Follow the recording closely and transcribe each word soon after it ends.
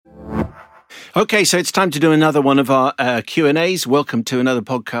Okay, so it's time to do another one of our Q&As. Welcome to another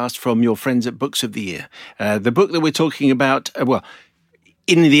podcast from your friends at Books of the Year. The book that we're talking about,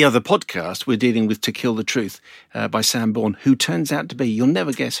 in the other podcast, we're dealing with To Kill the Truth by Sam Bourne, who turns out to be, you'll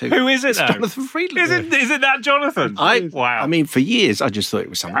never guess who. Who is it, though? Jonathan Freedland. Is it that Jonathan? Wow. I mean, for years, I just thought it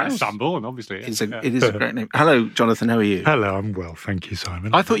was someone else. Sam Bourne, obviously. It is a great name. Hello, Jonathan, how are you? Hello, I'm well, thank you,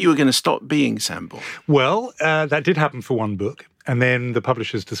 Simon. I thought you were going to stop being Sam Bourne. Well, that did happen for one book, and then the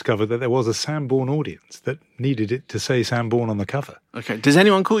publishers discovered that there was a Sam Bourne audience that needed it to say Sam Bourne on the cover. Okay, does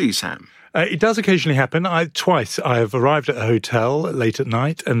anyone call you Sam? It does occasionally happen. Twice I have arrived at a hotel late at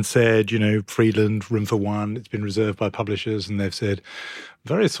night and said, Freedland, room for one, it's been reserved by publishers, and they've said,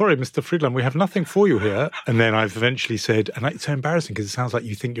 very sorry, Mr. Freedland, we have nothing for you here. And then I've eventually said, and it's so embarrassing because it sounds like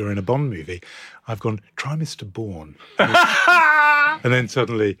you think you're in a Bond movie, I've gone, try Mr. Bourne. And then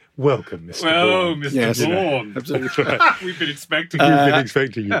suddenly, welcome, Mr. Bourne. Mr. Bourne. Absolutely right. We've been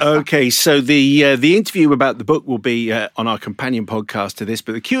expecting you. Okay, so the interview about the book will be on our companion podcast to this,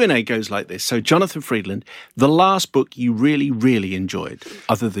 but the Q&A goes like this. So, Jonathan Freedland, the last book you really, really enjoyed,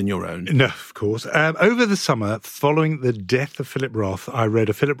 other than your own? No, of course. Over the summer, following the death of Philip Roth, I read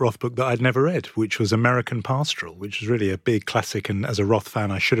a Philip Roth book that I'd never read, which was American Pastoral, which was really a big classic, and as a Roth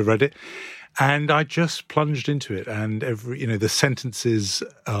fan, I should have read it. And I just plunged into it, and the sentences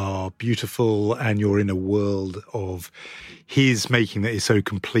are beautiful, and you're in a world of his making that is so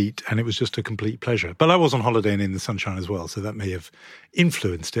complete, and it was just a complete pleasure. But I was on holiday and in the sunshine as well, so that may have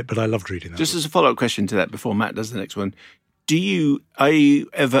influenced it, but I loved reading that. Just as a follow-up question to that before Matt does the next one, are you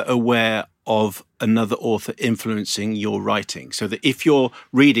ever aware of another author influencing your writing? So that if you're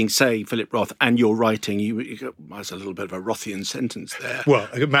reading, say, Philip Roth, and you're writing, you go, there's a little bit of a Rothian sentence there. Well,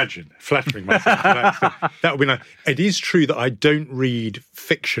 imagine flattering myself. That would be nice. It is true that I don't read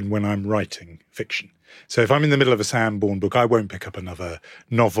fiction when I'm writing fiction. So if I'm in the middle of a Sam Bourne book, I won't pick up another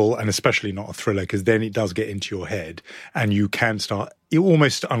novel, and especially not a thriller, because then it does get into your head and you can start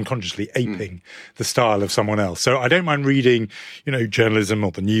almost unconsciously aping the style of someone else. So I don't mind reading, journalism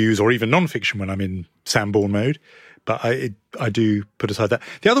or the news or even non-fiction when I'm in Sam Bourne mode. But I do put aside that.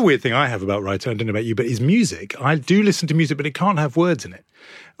 The other weird thing I have about writing, I don't know about you, but is music. I do listen to music, but it can't have words in it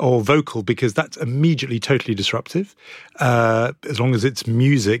or vocal, because that's immediately totally disruptive. As long as it's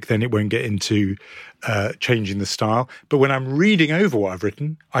music, then it won't get into changing the style. But when I'm reading over what I've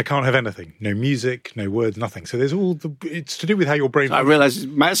written, I can't have anything. No music, no words, nothing. So there's it's to do with how your brain... I realise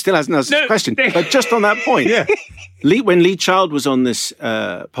Matt still hasn't asked this question, but just on that point, yeah. When Lee Child was on this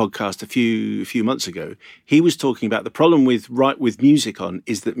podcast a few months ago, he was talking about the problem with music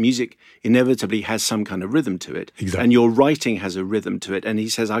is that music inevitably has some kind of rhythm to it. Exactly. And your writing has a rhythm to it. And he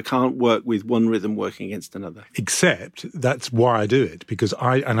says, I can't work with one rhythm working against another. Except that's why I do it, because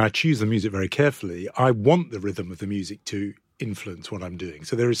I choose the music very carefully. I want the rhythm of the music to influence what I'm doing.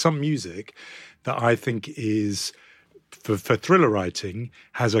 So there is some music that I think is... For thriller writing,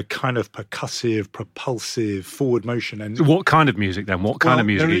 has a kind of percussive, propulsive, forward motion. And what kind of music then? What kind of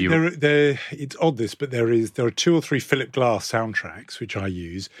music are you? It's odd this, but there are 2 or 3 Philip Glass soundtracks which I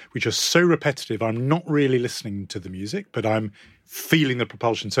use, which are so repetitive. I'm not really listening to the music, but I'm feeling the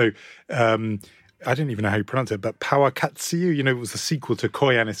propulsion. So I don't even know how you pronounce it, but Powakatsi, it was the sequel to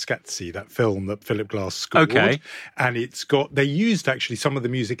Koyaanisqatsi, that film that Philip Glass scored. Okay. And they used actually some of the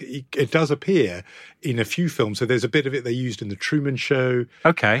music, it does appear in a few films. So there's a bit of it they used in The Truman Show.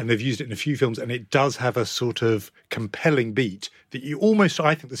 Okay. And they've used it in a few films, and it does have a sort of compelling beat that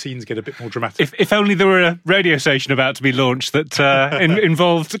I think the scenes get a bit more dramatic. If only there were a radio station about to be launched that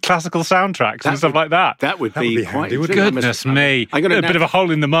involved classical soundtracks and stuff like that. That would be quite... Goodness me. A bit of a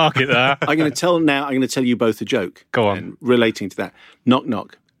hole in the market there. I'm going to tell you both a joke. Go on. And relating to that. Knock,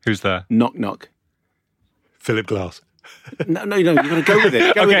 knock. Who's there? Knock, knock. Philip Glass. No, you've got to go with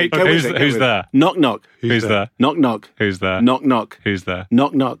it. Who's there? Knock, knock. Who's there? Knock, knock. Who's there? Knock, knock. Who's there?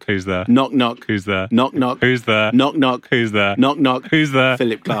 Knock, knock. Who's there? Knock, knock. Who's there? Knock, knock. Who's there? Knock, knock. Who's there? Knock, knock. Who's there?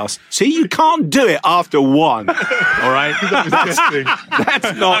 Philip Glass. See, you can't do it after one. All right?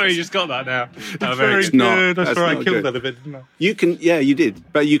 That's not... you just got that now. That's very good. That's where I killed that a bit, didn't I? You did.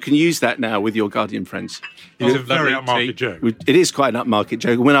 But you can use that now with your Guardian friends. It's a very upmarket joke. It is quite an upmarket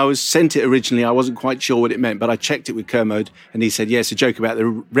joke. When I was sent it originally, I wasn't quite sure what it meant, but I checked it with Kermode, and he said, yes, a joke about the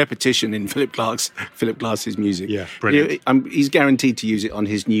repetition in Philip Glass's music. Yeah, brilliant. He's guaranteed to use it on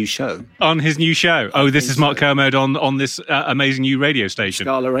his new show. On his new show. Oh, this is Mark Kermode on this amazing new radio station.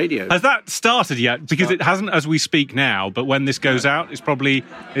 Scala Radio. Has that started yet? Because it hasn't as we speak now, but when this goes out, it's probably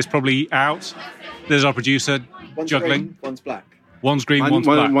out. There's our producer One's juggling. green, one's black. One's green, one's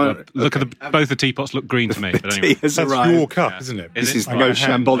black. Look at both the teapots look green to me. But anyway. That's your cup, isn't it? This is the most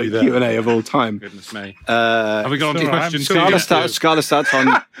shambolic Q&A of all time. Goodness me. Have we got on to question 2? Scala starts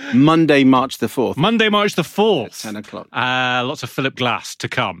on Monday, March the 4th. Monday, March the 4th. At 10 o'clock. Lots of Philip Glass to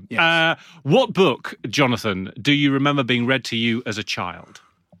come. Yes. What book, Jonathan, do you remember being read to you as a child?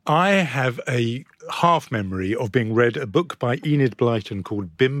 I have a half memory of being read a book by Enid Blyton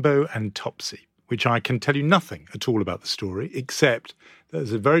called Bimbo and Topsy, which I can tell you nothing at all about the story, except that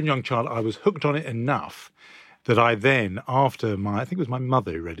as a very young child, I was hooked on it enough that I then, I think it was my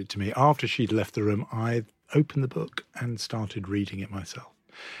mother who read it to me, after she'd left the room, I opened the book and started reading it myself.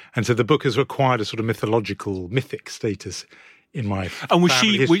 And so the book has acquired a sort of mythic status in my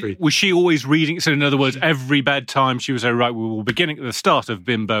history. Was she always reading? So in other words, every bedtime she was right, we were beginning at the start of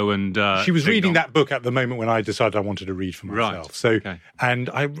Bimbo and she was reading that book at the moment when I decided I wanted to read for myself. Right. So, okay. And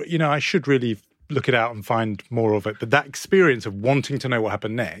I should really look it out and find more of it. But that experience of wanting to know what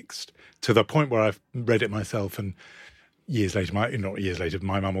happened next, to the point where I've read it myself, and years later,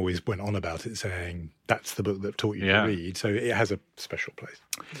 my mum always went on about it, saying that's the book that taught you to read. So it has a special place.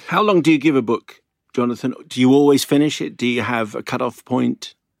 How long do you give a book, Jonathan? Do you always finish it? Do you have a cut-off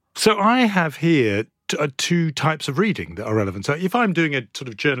point? So I have here two types of reading that are relevant. So if I'm doing a sort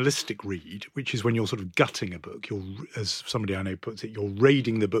of journalistic read, which is when you're sort of gutting a book, as somebody I know puts it, you're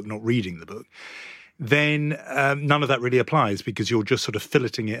raiding the book, not reading the book, then none of that really applies because you're just sort of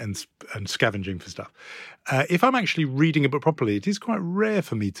filleting it and scavenging for stuff. If I'm actually reading a book properly, it is quite rare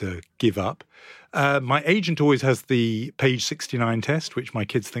for me to give up. My agent always has the page 69 test, which my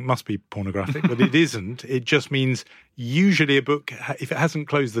kids think must be pornographic, but it isn't. It just means usually a book, if it hasn't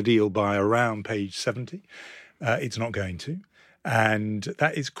closed the deal by around page 70, it's not going to. And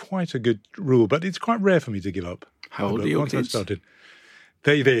that is quite a good rule, but it's quite rare for me to give up. How old are your kids? Started.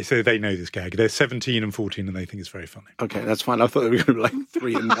 They know this gag. They're 17 and 14 and they think it's very funny. Okay, that's fine. I thought they were going to be like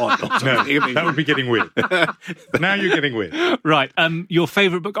 3 and 1 or something. No, that would be getting weird. Now you're getting weird. Right. Your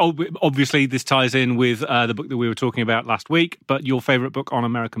favourite book, obviously this ties in with the book that we were talking about last week, but your favourite book on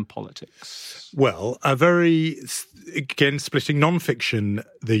American politics? Well, a very, again, splitting non-fiction,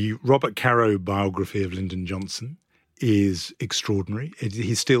 the Robert Caro biography of Lyndon Johnson is extraordinary.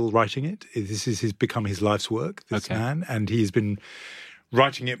 He's still writing it. This has become his life's work, this man, and he's been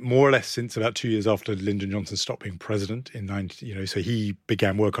writing it more or less since about 2 years after Lyndon Johnson stopped being president so he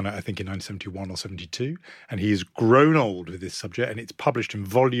began work on it, I think, in 1971 or 72, and he has grown old with this subject, and it's published in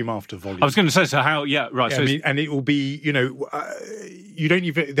volume after volume. I was going to say, so how, right. Yeah, so and it will be, you don't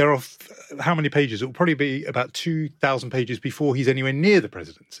even, there are, how many pages? It will probably be about 2,000 pages before he's anywhere near the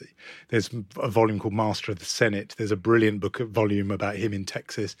presidency. There's a volume called Master of the Senate. There's a brilliant volume about him in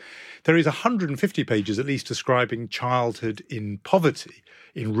Texas. There is 150 pages at least describing childhood in poverty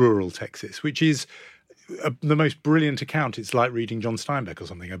in rural Texas, which is the most brilliant account. It's like reading John Steinbeck or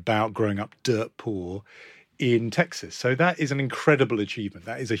something about growing up dirt poor in Texas. So that is an incredible achievement.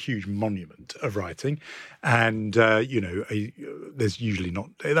 That is a huge monument of writing. And, there's usually not...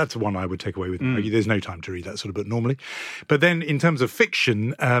 That's one I would take away with me. There's no time to read that sort of book normally. But then in terms of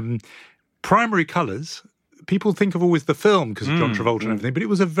fiction, Primary Colours, people think of always the film because of John Travolta and everything, but it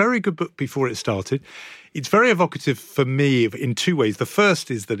was a very good book before it started. It's very evocative for me in two ways. The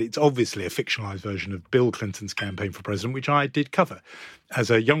first is that it's obviously a fictionalized version of Bill Clinton's campaign for president, which I did cover. As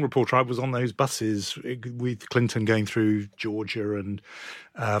a young reporter, I was on those buses with Clinton going through Georgia and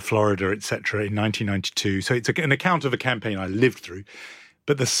Florida, etc., in 1992. So it's an account of a campaign I lived through.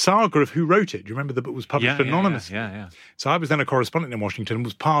 But the saga of who wrote it, do you remember the book was published anonymously? Yeah. So I was then a correspondent in Washington and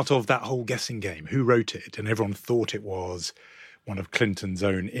was part of that whole guessing game. Who wrote it? And everyone thought it was one of Clinton's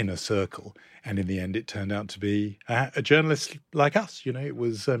own inner circle. And in the end, it turned out to be a journalist like us. It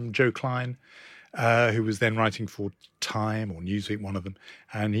was Joe Klein, who was then writing for Time or Newsweek, one of them.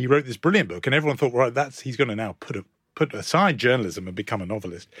 And he wrote this brilliant book. And everyone thought, right, he's going to now put aside journalism and become a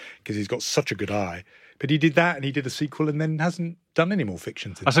novelist because he's got such a good eye. But he did that and he did a sequel and then hasn't done any more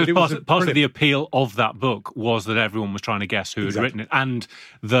fiction since. I suppose part of the appeal of that book was that everyone was trying to guess who had written it, and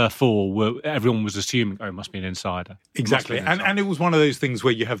therefore everyone was assuming, it must be an insider. Exactly. And it was one of those things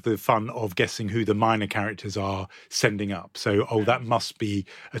where you have the fun of guessing who the minor characters are sending up. So, that must be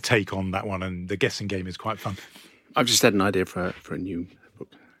a take on that one, and the guessing game is quite fun. I've just had an idea for a new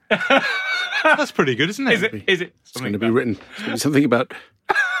book. That's pretty good, isn't it? Is it? It's going to be written. It's going to be something about...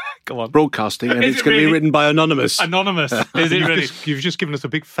 Go on. Broadcasting, and it's going to be written by Anonymous. Anonymous. Is it really? You've just given us a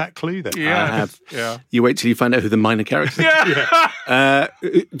big fat clue there. Yeah. I have. Yeah. You wait till you find out who the minor character is.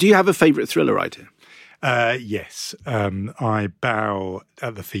 Do you have a favourite thriller writer? Yes. I bow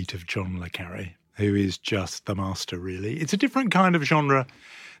at the feet of John le Carré, who is just the master, really. It's a different kind of genre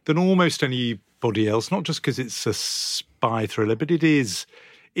than almost anybody else, not just because it's a spy thriller, but it's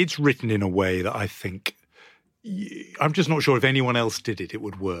written in a way that I think, I'm just not sure if anyone else did it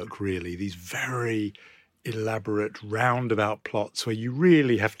would work, really. These very elaborate, roundabout plots where you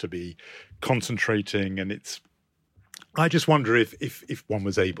really have to be concentrating, and I just wonder if one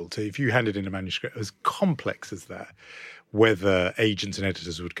was able to, if you handed in a manuscript as complex as that, whether agents and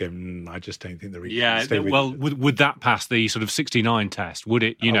editors would go, I just don't think the reader stay with it. Would that pass the sort of 69 test? Would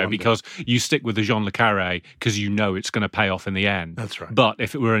it, because you stick with the Jean le Carré because you know it's going to pay off in the end. That's right. But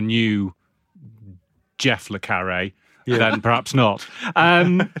if it were a new Jeff le Carré, then perhaps not.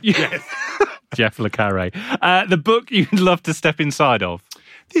 Yes. Jeff le Carré. The book you'd love to step inside of?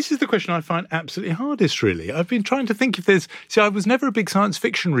 This is the question I find absolutely hardest, really. I've been trying to think if there's... See, I was never a big science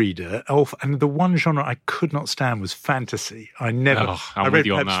fiction reader, and the one genre I could not stand was fantasy. I read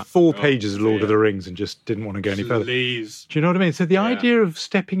perhaps 4 pages of Lord of the Rings and just didn't want to go any further. Do you know what I mean? So the idea of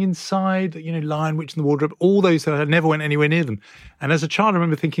stepping inside, Lion, Witch and the Wardrobe, all those, I never went anywhere near them. And as a child, I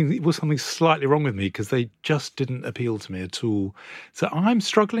remember thinking it was something slightly wrong with me because they just didn't appeal to me at all. So I'm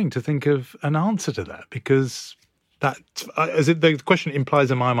struggling to think of an answer to that because... the question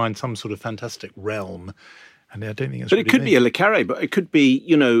implies in my mind some sort of fantastic realm, and I don't think it's. But it could be a le Carré, but it could be,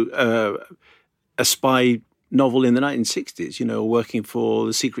 a spy novel in the 1960s, working for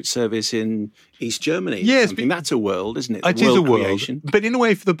the Secret Service in East Germany. Yes, but that's a world, isn't it? It is a world. Creation. But in a way,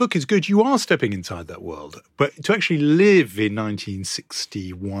 if the book is good, you are stepping inside that world. But to actually live in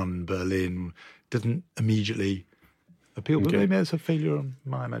 1961 Berlin doesn't immediately appeal, but maybe it's a failure on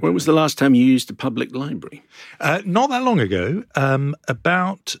my imagination. When was the last time you used a public library? Not that long ago.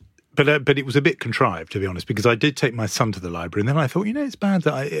 But it was a bit contrived, to be honest, because I did take my son to the library, and then I thought, it's bad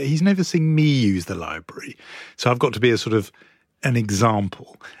that he's never seen me use the library, so I've got to be a sort of an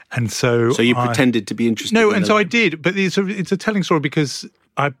example. And so you pretended to be interested. No, and so I did, but it's a telling story because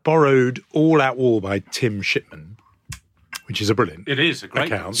I borrowed All Out War by Tim Shipman, which is a brilliant It is a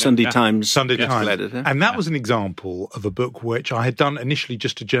great account. Sunday Times. Editor. And that was an example of a book which I had done initially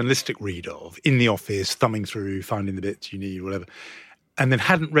just a journalistic read of in the office, thumbing through, finding the bits you need, whatever, and then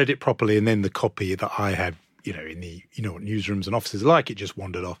hadn't read it properly, and then the copy that I had, in the, what newsrooms and offices are like, it just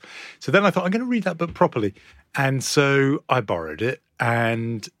wandered off. So then I thought, I'm going to read that book properly. And so I borrowed it,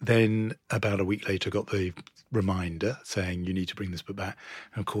 and then about a week later got the reminder saying you need to bring this book back,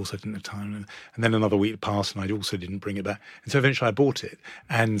 and of course I didn't have time, and then another week passed and I also didn't bring it back, and so eventually I bought it,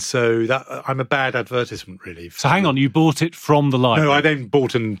 and so that I'm a bad advertisement, really. So hang on, you bought it from the library? No, I then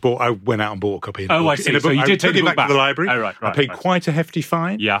I went out and bought a copy. I see. So you did take it back to the library. Oh, right, I paid quite a hefty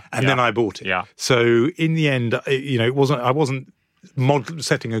fine, and then I bought it. Yeah. So in the end, I wasn't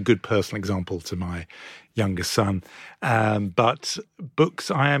setting a good personal example to my youngest son, but books,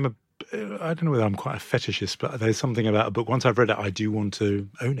 I don't know whether I'm quite a fetishist, but there's something about a book. Once I've read it, I do want to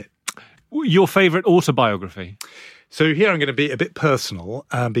own it. Your favourite autobiography? So here I'm going to be a bit personal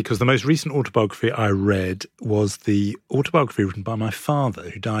because the most recent autobiography I read was the autobiography written by my father,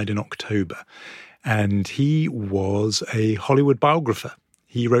 who died in October. And he was a Hollywood biographer.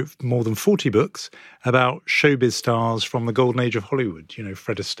 He wrote more than 40 books about showbiz stars from the golden age of Hollywood,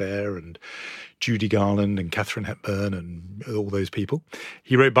 Fred Astaire and Judy Garland and Katharine Hepburn and all those people.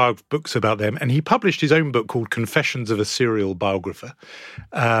 He wrote books about them, and he published his own book called Confessions of a Serial Biographer,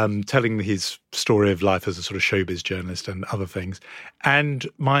 telling his story of life as a sort of showbiz journalist and other things. And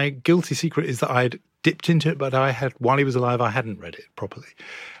my guilty secret is that I'd dipped into it, but while he was alive, I hadn't read it properly.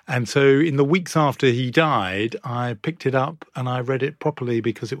 And so in the weeks after he died, I picked it up and I read it properly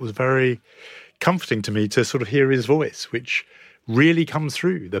because it was very comforting to me to sort of hear his voice, which really comes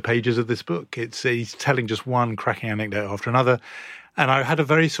through the pages of this book. He's telling just one cracking anecdote after another. And I had a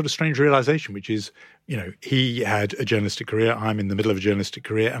very sort of strange realization, which is, he had a journalistic career. I'm in the middle of a journalistic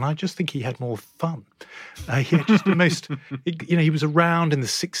career. And I just think he had more fun. He had just the most, he was around in the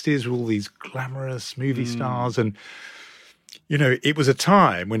 60s with all these glamorous movie stars. And, it was a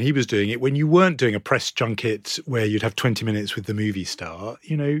time when he was doing it, when you weren't doing a press junket where you'd have 20 minutes with the movie star.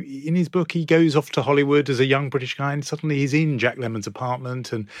 In his book, he goes off to Hollywood as a young British guy, and suddenly he's in Jack Lemmon's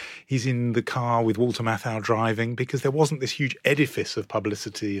apartment and he's in the car with Walter Matthau driving, because there wasn't this huge edifice of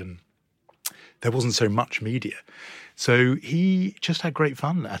publicity and there wasn't so much media. So he just had great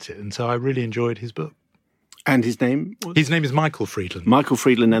fun at it. And so I really enjoyed his book. And his name? His name is Michael Freedland. Michael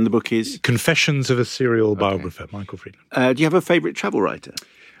Freedland, and the book is? Confessions of a Serial Biographer, Michael Freedland. Do you have a favourite travel writer?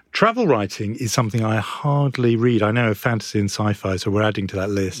 Travel writing is something I hardly read. I know of fantasy and sci-fi, so we're adding to that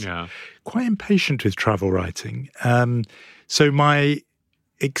list. Yeah. Quite impatient with travel writing. So my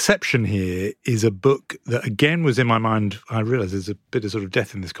exception here is a book that, again, was in my mind. I realise there's a bit of sort of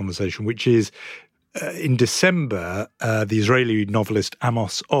death in this conversation, which is in December, the Israeli novelist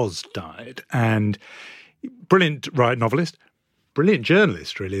Amos Oz died. And Brilliant novelist, brilliant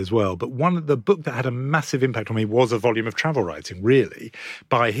journalist, really, as well. But the book that had a massive impact on me was a volume of travel writing, really,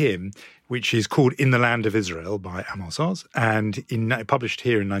 by him, which is called In the Land of Israel by Amos Oz, and published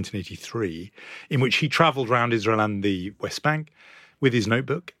here in 1983, in which he travelled around Israel and the West Bank with his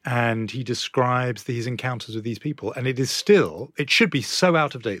notebook, and he describes his encounters with these people. And it should be so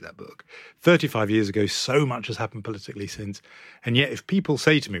out of date, that book. 35 years ago, so much has happened politically since. And yet, if people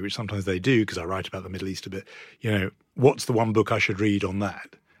say to me, which sometimes they do, because I write about the Middle East a bit, what's the one book I should read on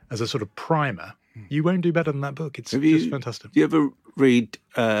that? As a sort of primer, you won't do better than that book. It's just fantastic. Do you ever read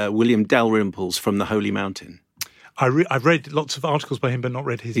William Dalrymple's From the Holy Mountain? I've read lots of articles by him, but not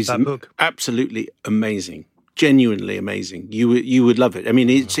read that book. Absolutely amazing. Genuinely amazing. You would love it. I mean,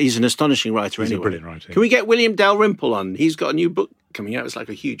 he's an astonishing writer. He's anyway. a brilliant writer. Can we get William Dalrymple on? He's got a new book coming out. It's like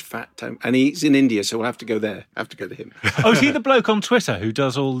a huge fat tome, and he's in India, so we'll have to go there. Have to go to him. Oh, is he the bloke on Twitter who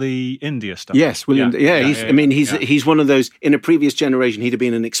does all the India stuff? Yes, William. He's one of those. In a previous generation, he'd have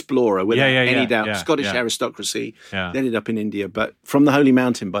been an explorer without any doubt. Yeah, Scottish aristocracy. Yeah. Ended up in India, but From the Holy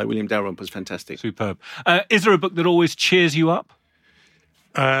Mountain by William Dalrymple is fantastic. Superb. Is there a book that always cheers you up?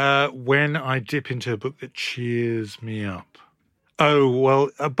 When I dip into a book that cheers me up. Oh, well,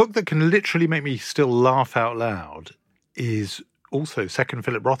 a book that can literally make me still laugh out loud is also second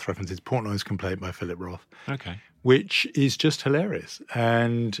Philip Roth references, Portnoy's Complaint by Philip Roth. Okay. Which is just hilarious.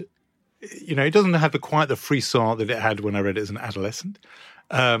 And, it doesn't have quite the frisson that it had when I read it as an adolescent,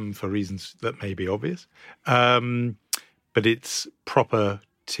 for reasons that may be obvious. But it's proper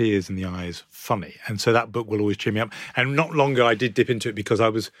tears in the eyes, funny. And so that book will always cheer me up. And not long ago, I did dip into it because I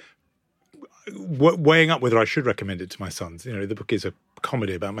was weighing up whether I should recommend it to my sons. The book is a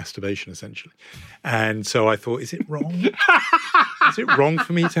comedy about masturbation, essentially. And so I thought, is it wrong? Is it wrong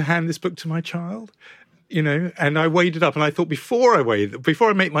for me to hand this book to my child? And I weighed it up, and I thought before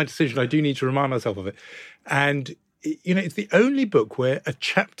I make my decision, I do need to remind myself of it. And, it's the only book where a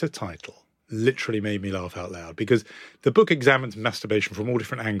chapter title literally made me laugh out loud, because the book examines masturbation from all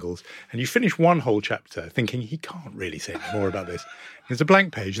different angles, and you finish one whole chapter thinking he can't really say any more about this. There's a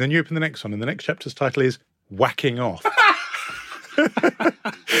blank page, and then you open the next one, and the next chapter's title is Whacking Off.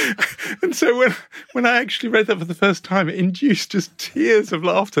 And so when I actually read that for the first time, it induced just tears of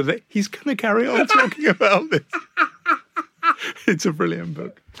laughter that he's going to carry on talking about this. It's a brilliant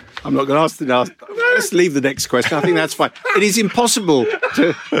book. I'm not going to ask the last. Let's leave the next question. I think that's fine. It is impossible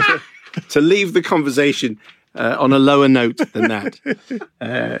to leave the conversation on a lower note than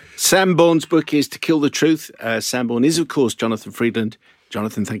that. Sam Bourne's book is To Kill the Truth. Sam Bourne is, of course, Jonathan Freedland.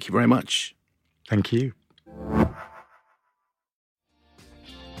 Jonathan, thank you very much. Thank you.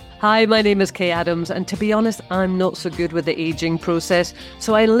 Hi, my name is Kay Adams, and to be honest, I'm not so good with the ageing process,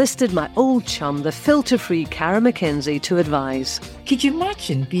 so I enlisted my old chum, the filter-free Cara McKenzie, to advise. Could you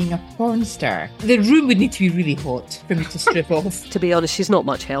imagine being a porn star? The room would need to be really hot for me to strip off. To be honest, she's not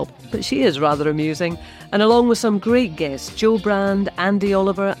much help, but she is rather amusing. And along with some great guests, Joe Brand, Andy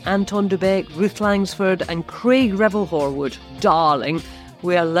Oliver, Anton Dubeck, Ruth Langsford and Craig Revel-Horwood, darling,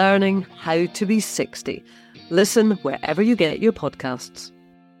 we are learning how to be 60. Listen wherever you get your podcasts.